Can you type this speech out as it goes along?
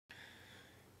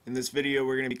In this video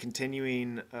we're going to be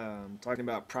continuing talking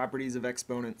about properties of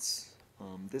exponents.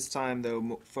 This time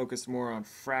though focused more on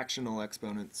fractional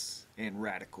exponents and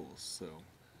radicals. So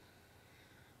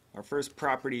our first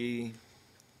property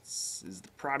is the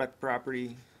product property.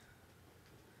 It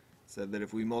said that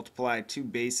if we multiply two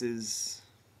bases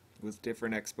with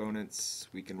different exponents,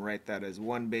 we can write that as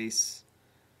one base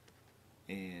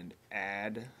and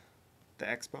add the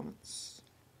exponents.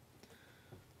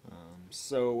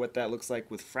 So what that looks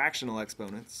like with fractional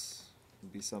exponents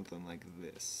would be something like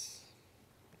this.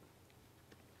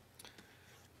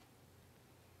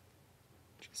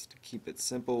 Just to keep it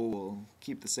simple, we'll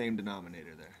keep the same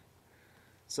denominator there.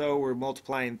 So we're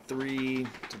multiplying 3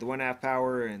 to the 1/2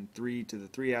 power and 3 to the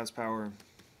 3/2 power.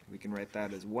 We can write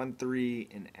that as 1, 3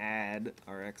 and add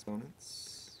our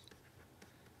exponents.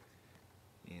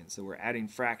 And so we're adding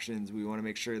fractions. We want to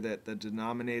make sure that the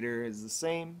denominator is the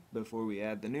same before we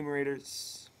add the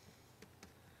numerators.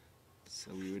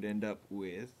 So we would end up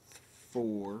with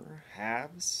 4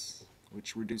 halves,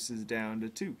 which reduces down to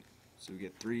 2. So we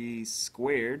get 3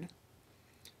 squared,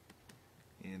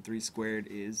 and 3 squared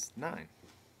is 9.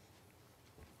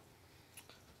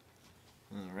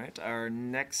 Alright, our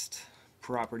next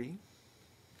property,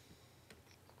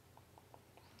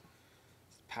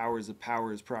 powers of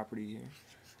powers property here.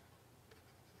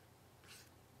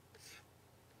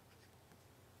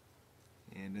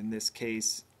 And in this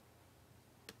case,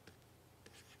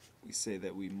 we say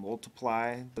that we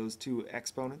multiply those two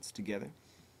exponents together.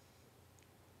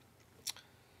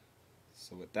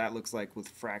 So what that looks like with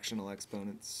fractional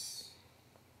exponents,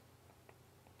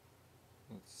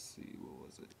 let's see, what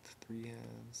was it? 3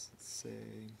 halves, let's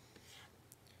say,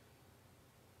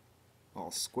 all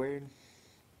squared.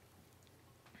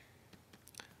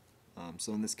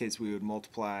 So in this case we would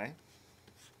multiply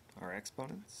our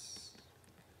exponents.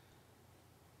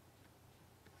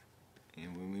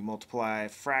 And when we multiply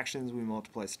fractions, we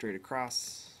multiply straight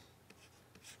across.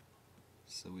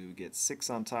 So we would get 6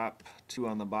 on top, 2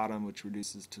 on the bottom, which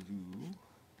reduces to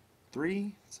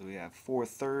 3. So we have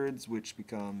 4/3, which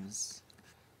becomes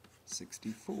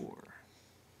 64.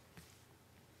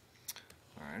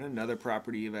 Alright, another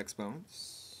property of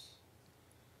exponents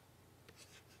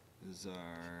is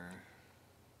our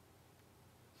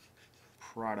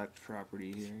product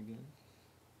property here again.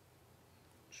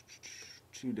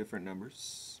 Two different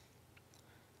numbers,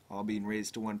 all being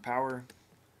raised to 1 power.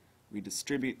 We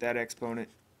distribute that exponent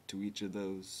to each of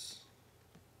those.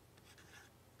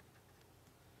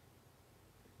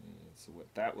 And so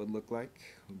what that would look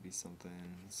like would be something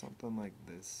like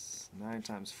this. 9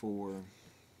 times 4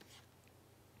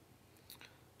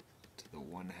 to the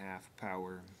 1/2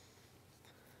 power.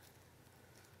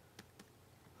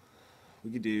 We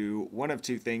could do one of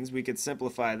two things. We could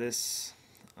simplify this.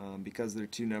 Because they're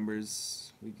two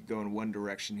numbers, we could go in one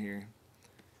direction here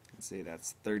and say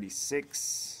that's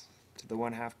 36 to the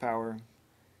 1/2 power,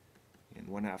 and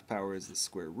 1/2 power is the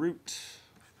square root,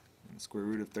 and the square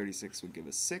root of 36 would give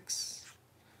us 6.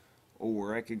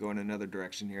 Or I could go in another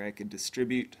direction here. I could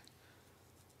distribute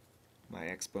my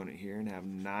exponent here and have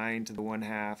 9 to the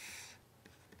 1/2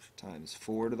 times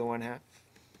 4 to the 1/2,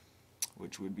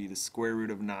 which would be the square root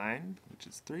of 9, which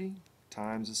is 3,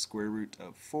 times the square root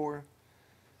of 4,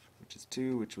 which is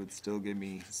 2, which would still give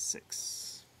me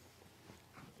 6.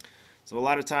 So a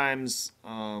lot of times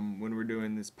when we're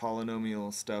doing this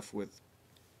polynomial stuff with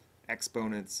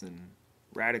exponents and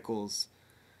radicals,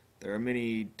 there are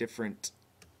many different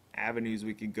avenues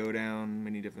we could go down,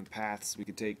 many different paths we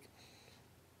could take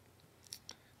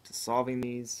to solving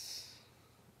these.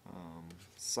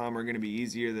 Some are going to be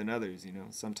easier than others, you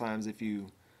know. Sometimes if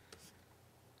you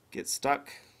get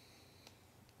stuck,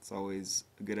 it's always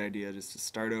a good idea just to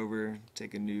start over,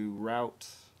 take a new route,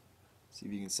 see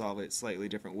if you can solve it a slightly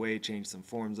different way, change some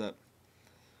forms up.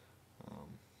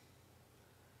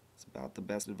 It's about the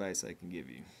best advice I can give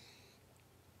you.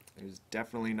 There's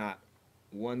definitely not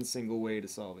one single way to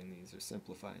solving these or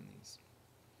simplifying these.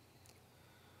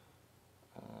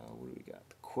 What do we got?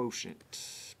 The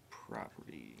quotient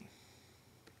property.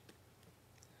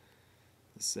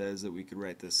 It says that we could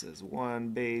write this as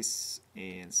 1 base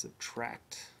and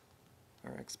subtract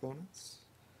our exponents.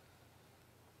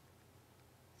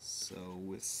 So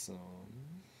with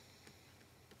some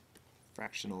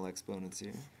fractional exponents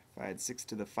here, if I had 6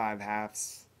 to the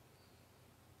 5/2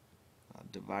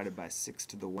 divided by 6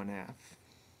 to the 1/2,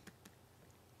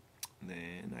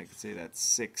 then I could say that's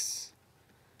 6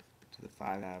 to the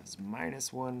 5/2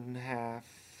 minus 1/2.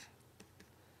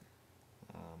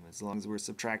 As long as we're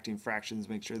subtracting fractions,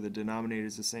 make sure the denominator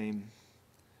is the same.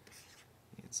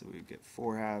 And so we get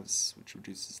 4/2, which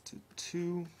reduces to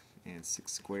 2, and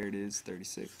 6 squared is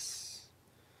 36.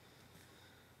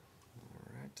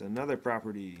 Alright, another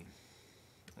property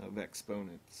of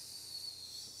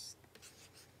exponents.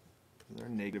 Our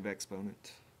negative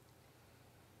exponent.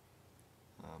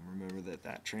 Remember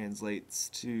that translates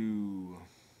to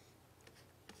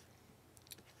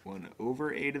 1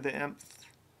 over a to the mth.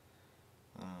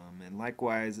 And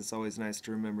likewise, it's always nice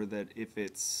to remember that if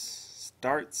it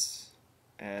starts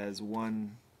as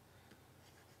 1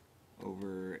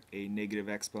 over a negative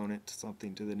exponent,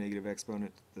 something to the negative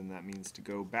exponent, then that means to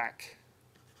go back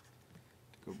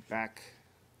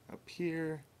up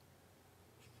here,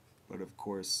 but of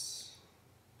course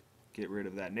get rid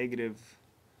of that negative.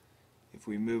 If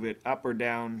we move it up or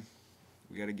down,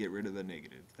 we got to get rid of the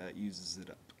negative. That uses it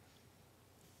up.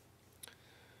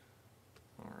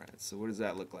 Alright, so what does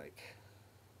that look like?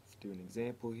 Let's do an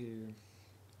example here.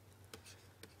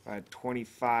 If I had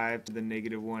 25 to the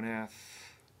negative 1/2,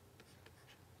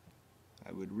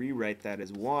 I would rewrite that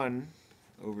as 1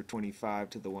 over 25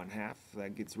 to the 1/2.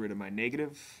 That gets rid of my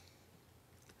negative.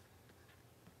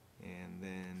 And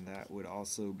then that would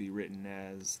also be written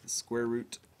as the square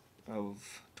root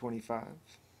of 25.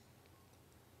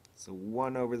 So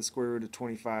 1 over the square root of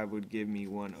 25 would give me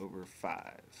 1 over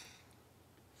 5.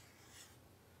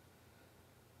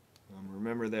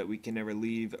 Remember that we can never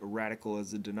leave a radical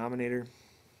as a denominator.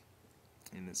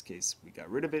 In this case, we got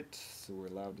rid of it, so we're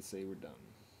allowed to say we're done.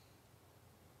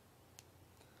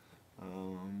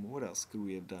 What else could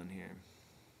we have done here?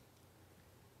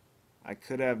 I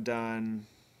could have done...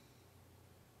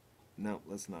 No,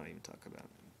 let's not even talk about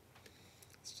it.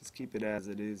 Let's just keep it as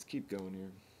it is. Keep going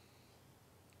here.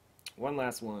 One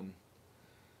last one.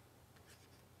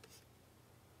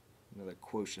 Another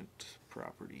quotient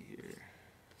property here.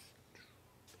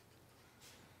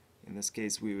 In this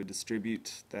case, we would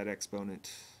distribute that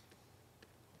exponent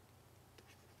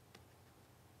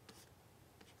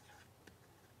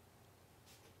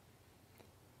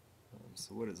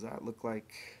so what does that look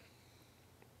like?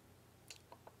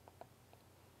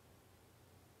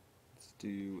 Let's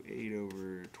do 8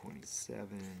 over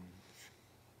 27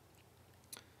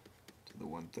 to the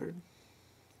 1/3.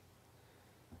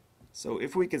 So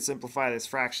if we could simplify this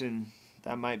fraction,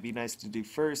 that might be nice to do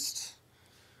first,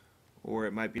 or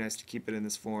it might be nice to keep it in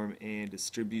this form and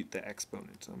distribute the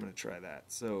exponent. I'm going to try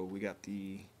that. So we got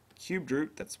the cubed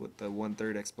root, that's what the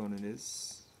 1/3 exponent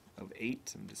is, of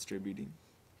 8. I'm distributing.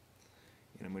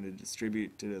 And I'm going to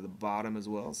distribute to the bottom as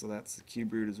well, so that's the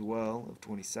cube root as well of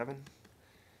 27.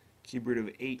 Cube root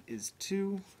of 8 is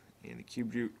 2, and the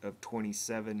cube root of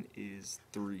 27 is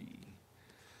 3.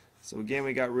 So again,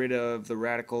 we got rid of the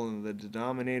radical in the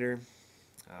denominator.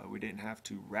 We didn't have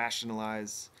to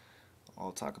rationalize.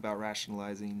 I'll talk about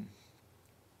rationalizing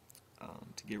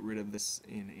to get rid of this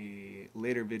in a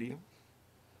later video.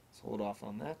 So hold off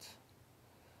on that.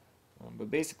 But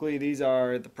basically, these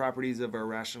are the properties of our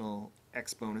rational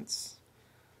exponents.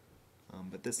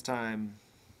 But this time,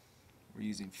 we're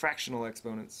using fractional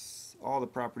exponents. All the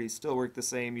properties still work the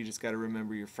same. You just got to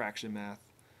remember your fraction math.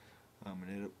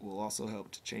 And it will also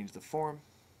help to change the form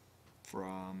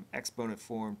from exponent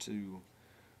form to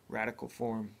radical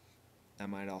form. That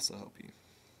might also help you.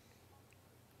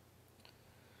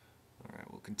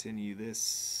 Alright, we'll continue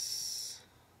this.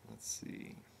 Let's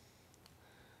see.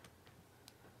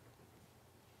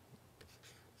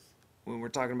 When we're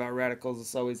talking about radicals,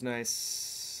 it's always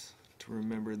nice to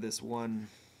remember this one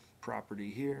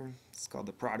property here. It's called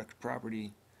the product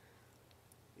property.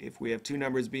 If we have two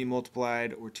numbers being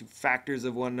multiplied or two factors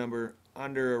of one number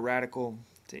under a radical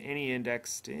to any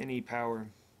index, to any power,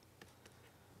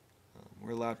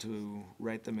 we're allowed to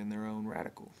write them in their own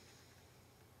radical.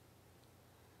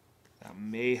 That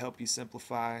may help you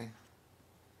simplify,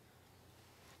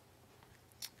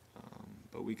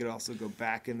 but we could also go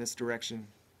back in this direction.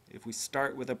 If we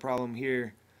start with a problem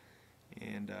here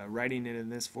and writing it in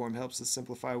this form helps us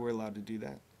simplify, we're allowed to do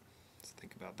that. So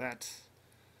think about that.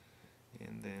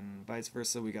 And then vice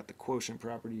versa, we got the quotient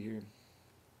property here.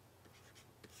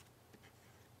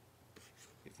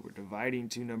 If we're dividing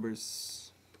two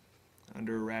numbers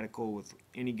under a radical with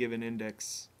any given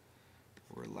index,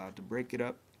 we're allowed to break it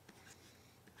up.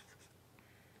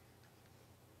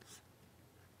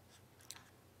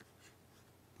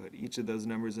 Put each of those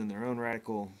numbers in their own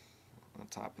radical on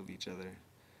top of each other.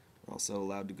 We're also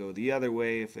allowed to go the other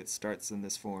way if it starts in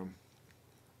this form.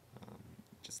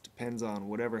 Just depends on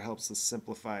whatever helps us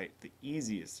simplify it the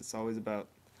easiest. It's always about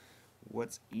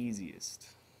what's easiest.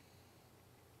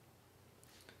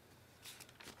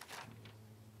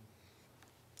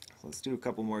 Let's do a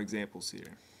couple more examples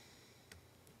here.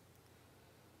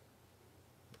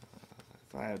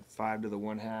 If I had 5 to the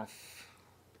 1/2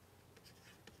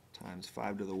 times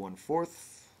 5 to the 1/4,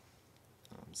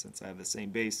 since I have the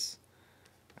same base,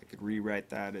 I could rewrite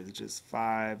that as just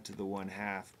 5 to the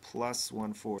 1/2 plus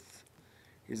 1/4.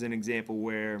 Here's an example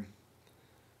where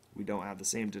we don't have the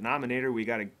same denominator. We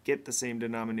got to get the same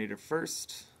denominator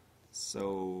first.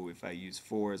 So if I use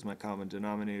 4 as my common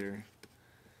denominator,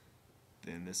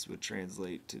 then this would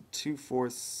translate to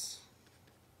 2/4,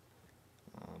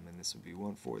 and this would be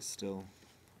 1/4 still.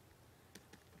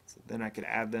 So then I could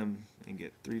add them and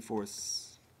get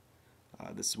 3/4.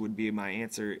 This would be my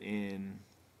answer in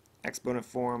exponent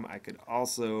form. I could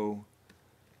also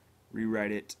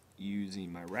rewrite it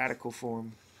using my radical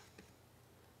form.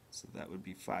 So that would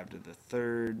be 5 to the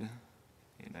 3rd,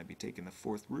 and I'd be taking the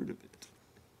 4th root of it.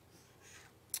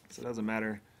 So it doesn't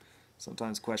matter.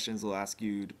 Sometimes questions will ask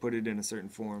you to put it in a certain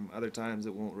form. Other times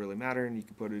it won't really matter, and you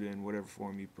can put it in whatever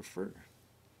form you prefer.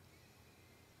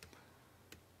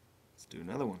 Let's do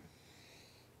another one.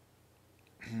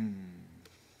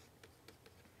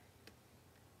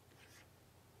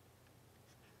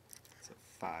 So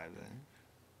 5 then.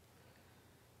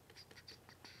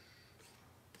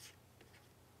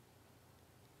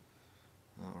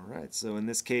 Alright, so in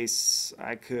this case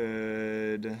I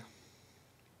could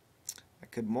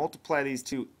multiply these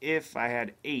two if I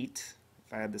had 8,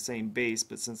 if I had the same base,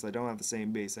 but since I don't have the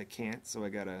same base I can't, so I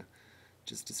gotta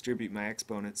just distribute my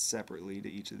exponents separately to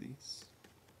each of these.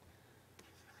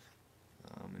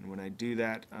 And when I do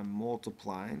that, I'm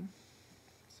multiplying.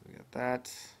 So we got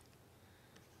that,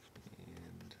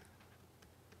 and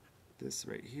this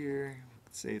right here, we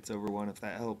could say it's over 1 if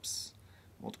that helps.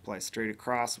 Multiply straight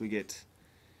across, we get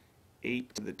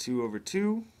 8 to the 2 over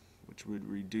 2, which would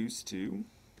reduce to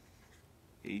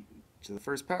 8 to the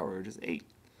first power, or just 8.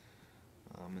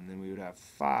 And then we would have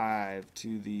 5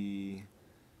 to the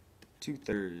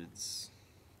 2/3.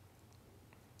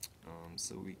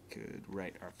 So we could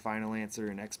write our final answer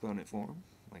in exponent form,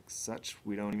 like such.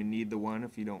 We don't even need the 1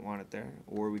 if you don't want it there.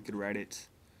 Or we could write it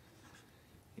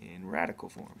in radical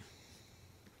form.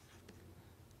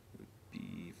 It would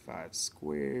be 5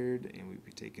 squared, and we'd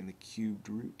be taking the cubed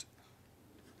root.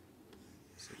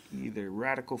 So either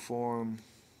radical form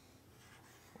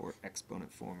or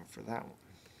exponent form for that one.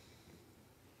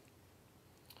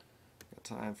 Got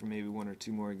time for maybe 1 or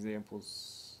 2 more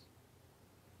examples.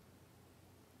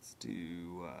 Let's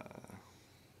do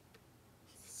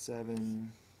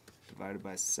 7 divided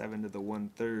by 7 to the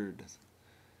 1/3.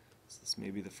 So this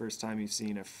may be the first time you've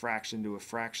seen a fraction to a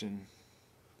fraction.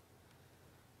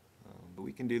 But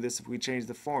we can do this if we change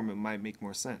the form. It might make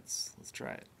more sense. Let's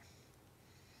try it.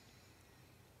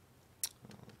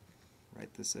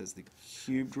 Write this as the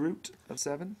cubed root of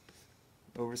 7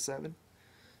 over 7.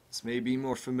 This may be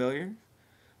more familiar.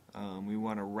 We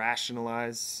want to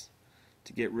rationalize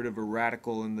to get rid of a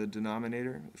radical in the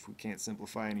denominator if we can't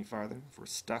simplify any farther. If we're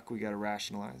stuck, we got to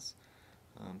rationalize.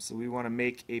 So we want to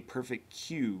make a perfect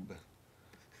cube.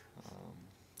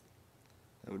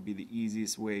 That would be the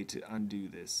easiest way to undo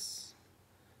this.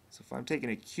 So if I'm taking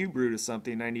a cube root of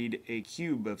something, I need a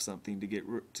cube of something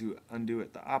to undo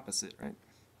it the opposite, right?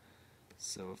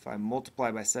 So if I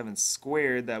multiply by 7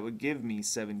 squared, that would give me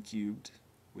 7 cubed,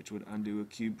 which would undo a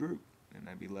cubed root, and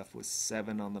I'd be left with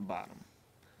 7 on the bottom.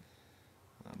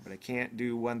 But I can't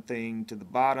do one thing to the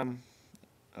bottom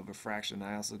of a fraction.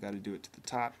 I also got to do it to the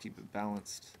top, keep it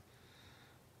balanced.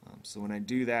 So when I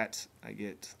do that, I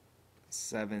get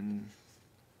 7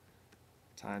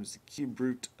 times the cube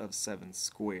root of 7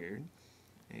 squared,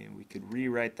 and we could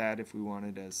rewrite that if we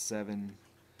wanted as 7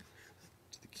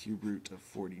 to the cube root of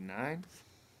 49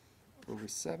 over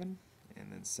 7,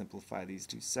 and then simplify these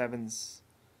two 7's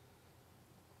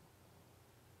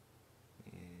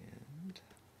and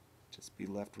just be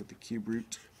left with the cube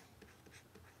root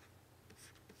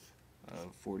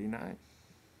of 49.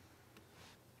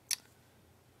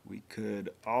 We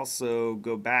could also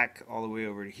go back all the way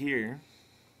over to here,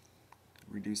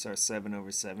 reduce our 7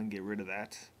 over 7, get rid of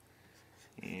that,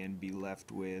 and be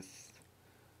left with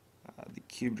the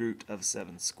cubed root of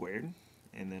 7 squared,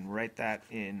 and then write that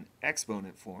in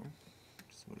exponent form.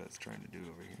 That's what I was trying to do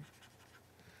over here.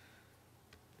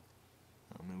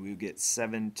 And we would get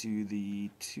 7 to the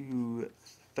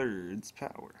 2/3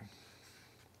 power.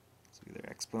 So either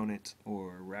exponent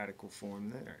or radical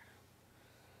form there.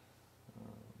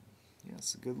 Yeah,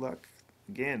 so good luck.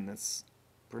 Again, that's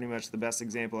pretty much the best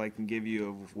example I can give you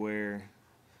of where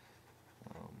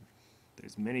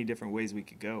there's many different ways we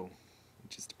could go. It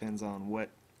just depends on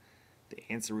what the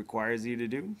answer requires you to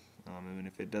do. And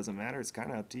if it doesn't matter, it's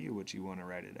kind of up to you what you want to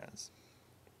write it as.